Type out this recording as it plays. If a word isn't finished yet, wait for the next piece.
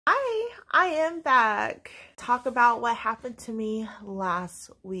I am back. Talk about what happened to me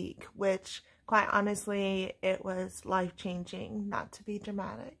last week, which quite honestly, it was life-changing, not to be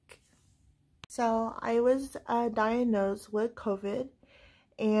dramatic. So I was diagnosed with COVID,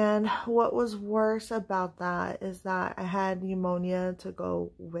 and what was worse about that is that I had pneumonia to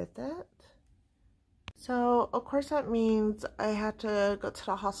go with it. So of course that means I had to go to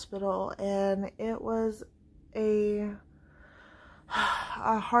the hospital, and it was a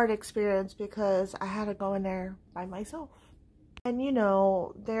hard experience because I had to go in there by myself. And you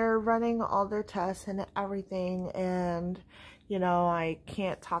know, they're running all their tests and everything, and you know, I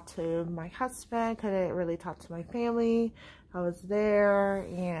can't talk to my husband, couldn't really talk to my family. I was there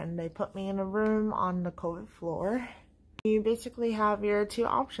and they put me in a room on the COVID floor. You basically have your two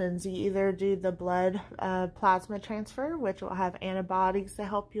options. You either do the blood plasma transfer, which will have antibodies to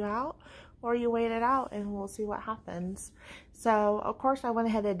help you out, or you wait it out and we'll see what happens. So of course I went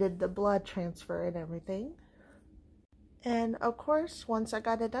ahead and did the blood transfer and everything. And of course, once I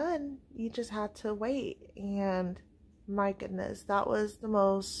got it done, you just had to wait. And my goodness, that was the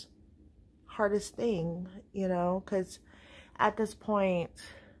most hardest thing, you know, because at this point,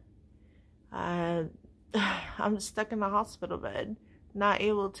 I'm stuck in the hospital bed, not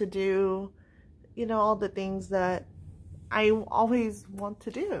able to do, you know, all the things that I always want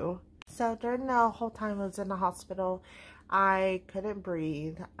to do. So during the whole time I was in the hospital, I couldn't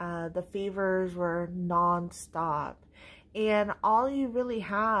breathe. The fevers were non-stop. And all you really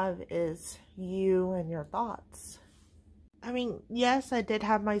have is you and your thoughts. I mean, yes, I did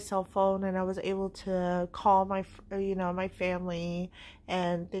have my cell phone and I was able to call my, my family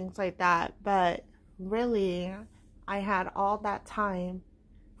and things like that. But really, I had all that time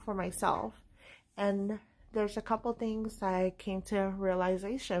for myself. And there's a couple things that I came to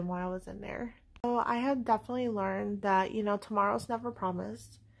realization while I was in there. So I have definitely learned that, you know, tomorrow's never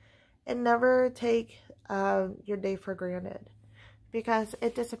promised. And never take your day for granted, because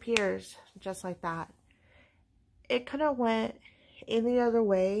it disappears just like that. It could have went any other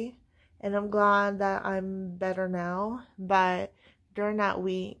way, and I'm glad that I'm better now. But during that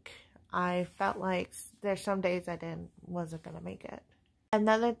week, I felt like there's some days I wasn't gonna make it.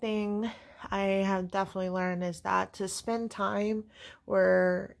 Another thing I have definitely learned is that to spend time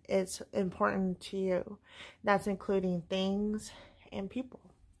where it's important to you. That's including things and people.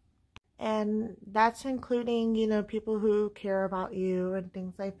 And that's including, you know, people who care about you and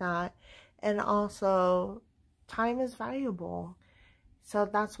things like that. And also, time is valuable. So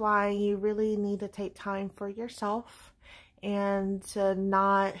that's why you really need to take time for yourself and to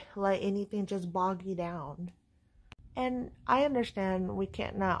not let anything just bog you down. And I understand we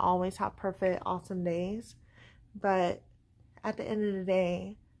can't not always have perfect, awesome days. But at the end of the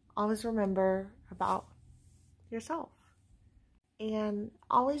day, always remember about yourself. And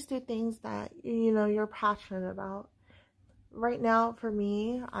always do things that, you know, you're passionate about. Right now, for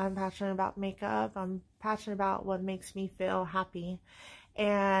me, I'm passionate about makeup. I'm passionate about what makes me feel happy.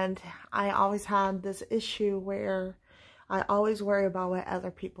 And I always had this issue where I always worry about what other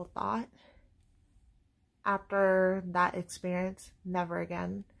people thought. After that experience, never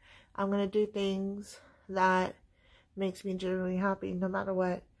again. I'm going to do things that makes me genuinely happy, no matter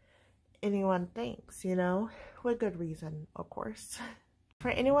what anyone thinks, you know, with good reason, of course. For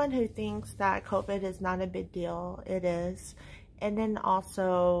anyone who thinks that COVID is not a big deal, it is. And then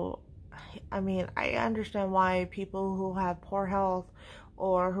also, I mean, I understand why people who have poor health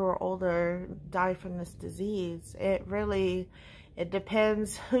or who are older die from this disease. It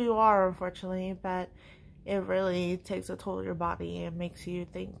depends who you are, unfortunately, but it really takes a toll on your body and makes you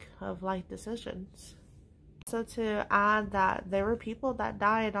think of life decisions. So to add that there were people that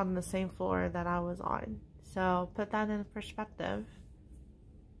died on the same floor that I was on. So put that in perspective.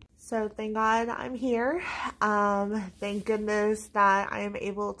 So thank God I'm here. Thank goodness that I am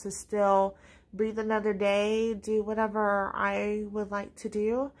able to still breathe another day, do whatever I would like to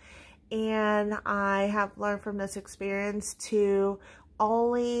do. And I have learned from this experience to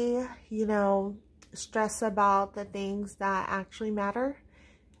only, you know, stress about the things that actually matter.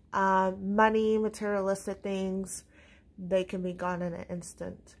 Money, materialistic things, they can be gone in an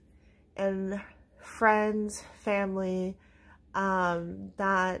instant. And friends, family,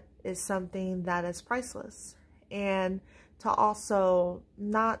 that is something that is priceless. And to also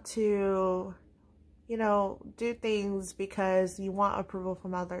not to, you know, do things because you want approval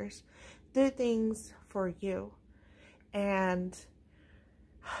from others. Do things for you. And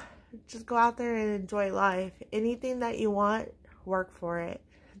just go out there and enjoy life. Anything that you want, work for it.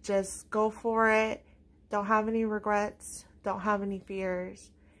 Just go for it. Don't have any regrets. Don't have any fears.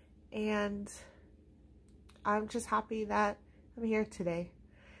 And I'm just happy that I'm here today.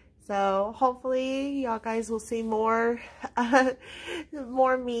 So hopefully y'all guys will see more,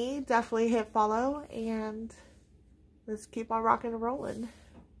 more me. Definitely hit follow, and let's keep on rocking and rolling.